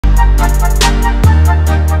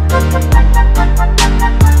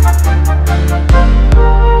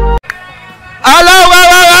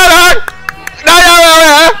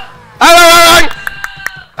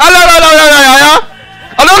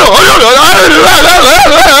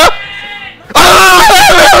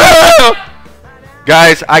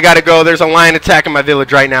Guys, I gotta go. There's a lion attacking my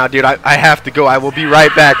village right now, dude. I have to go. I will be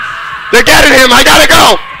right back. They're getting him. I gotta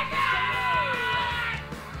go.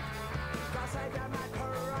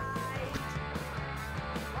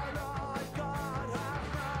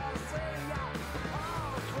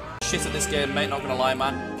 Shit at this game, mate, not gonna lie,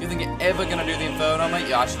 man. If you think you're ever gonna do the Inferno, mate,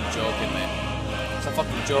 you're actually joking, mate. It's a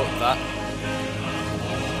fucking joke, that.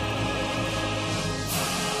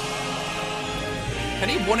 Can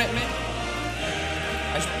he one it, mate?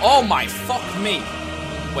 Oh my fuck me.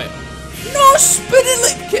 Wait. No, spinning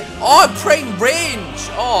lip kick! Oh, I'm praying range!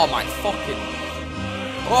 Oh my fucking...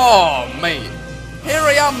 Oh, mate. Here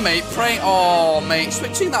I am, mate, praying... Oh, mate,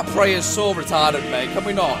 switching that prayer is so retarded, mate. Can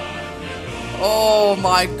we not? Oh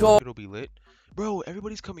my god. It'll be lit. Bro,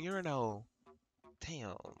 everybody's coming here now.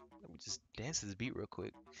 Damn. Let me just dance to this beat real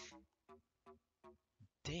quick.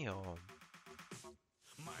 Damn.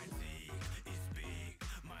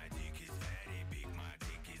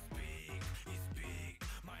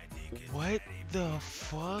 What the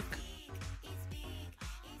fuck?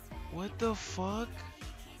 What the fuck?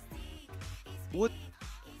 What?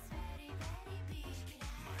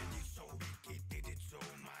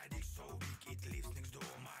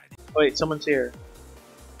 Wait, someone's here.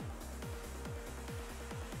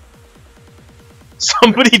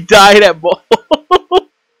 Somebody died at ball.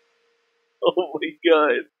 Oh my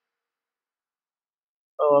god.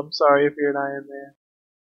 Oh, I'm sorry if you're an Iron Man.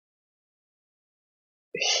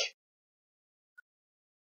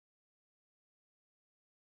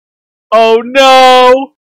 Oh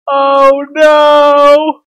no! Oh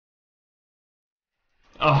no!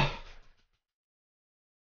 Oh.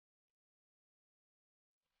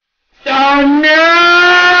 Oh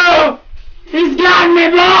no! He's got me,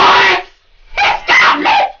 boy! He's got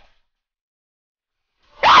me!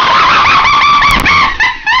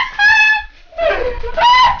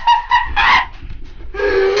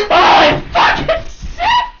 Holy fucking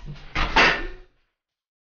shit!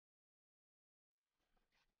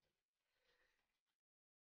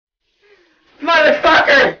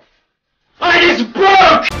 Motherfucker! I just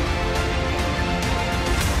broke!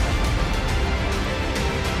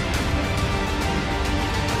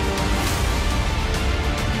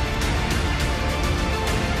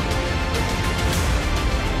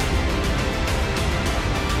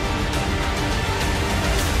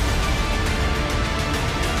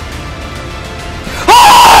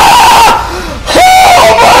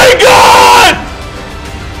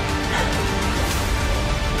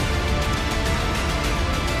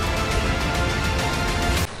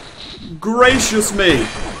 Gracious me!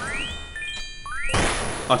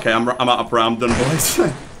 Okay, I'm out of prayer. I'm done, boys.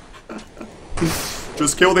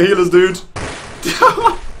 Just kill the healers, dude.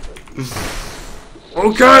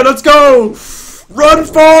 Okay, let's go! Run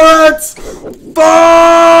for it! Fuck!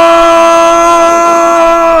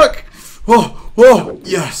 Oh, oh,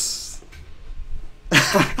 yes!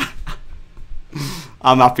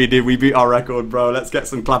 I'm happy, dude. We beat our record, bro. Let's get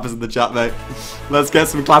some clappers in the chat, mate. Let's get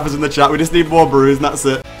some clappers in the chat. We just need more brews, and that's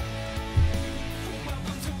it.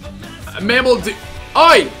 Mammal,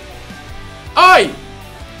 oi! Oi!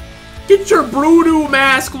 Get your Bruno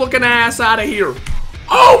mask looking ass out of here.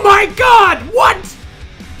 Oh my god! What?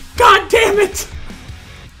 God damn it!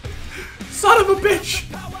 Son of a bitch!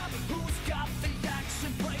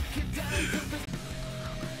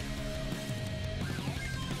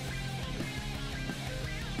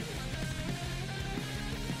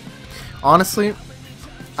 Honestly,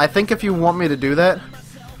 I think if you want me to do that,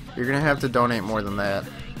 you're gonna have to donate more than that.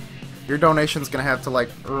 Your donation's gonna have to, like,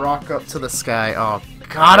 rock up to the sky. Oh,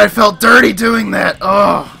 God, I felt dirty doing that!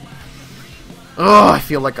 Oh! Oh, I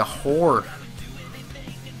feel like a whore.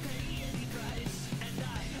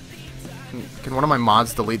 Can one of my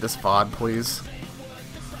mods delete this VOD, please?